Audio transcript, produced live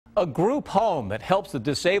A group home that helps the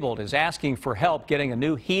disabled is asking for help getting a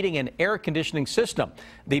new heating and air conditioning system.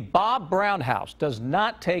 The Bob Brown House does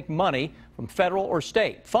not take money from federal or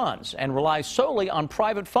state funds and relies solely on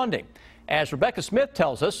private funding. As Rebecca Smith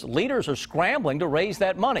tells us, leaders are scrambling to raise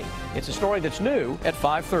that money. It's a story that's new at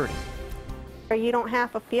 5:30. You don't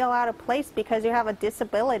have to feel out of place because you have a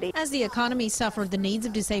disability. As the economy suffered, the needs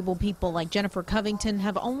of disabled people like Jennifer Covington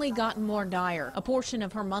have only gotten more dire. A portion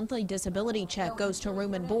of her monthly disability check goes to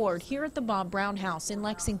room and board here at the Bob Brown House in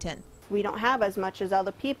Lexington. We don't have as much as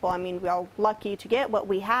other people. I mean, we're lucky to get what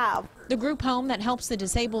we have. The group home that helps the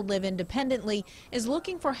disabled live independently is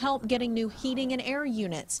looking for help getting new heating and air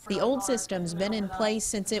units. The old system's been in place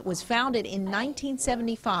since it was founded in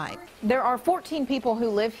 1975. There are 14 people who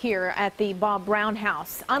live here at the Bob Brown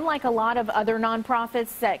House. Unlike a lot of other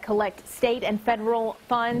nonprofits that collect state and federal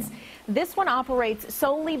funds, this one operates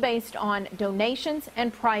solely based on donations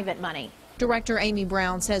and private money. Director Amy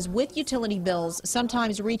Brown says with utility bills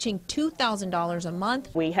sometimes reaching $2,000 a month,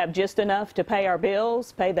 we have just enough to pay our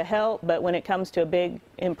bills, pay the help, but when it comes to a big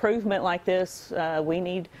improvement like this, we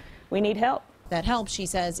need help. That help, she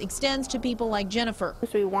says, extends to people like Jennifer.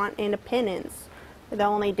 We want independence. The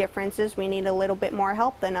only difference is we need a little bit more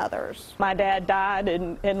help than others. My dad died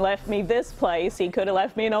and left me this place. He could have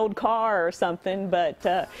left me an old car or something,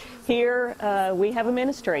 but here we have a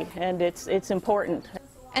ministry, and it's important.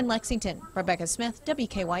 And Lexington, Rebecca Smith,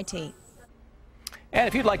 WKYT. And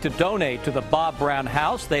if you'd like to donate to the Bob Brown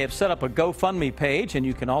House, they have set up a GoFundMe page, and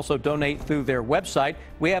you can also donate through their website.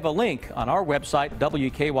 We have a link on our website,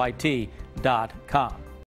 WKYT.com.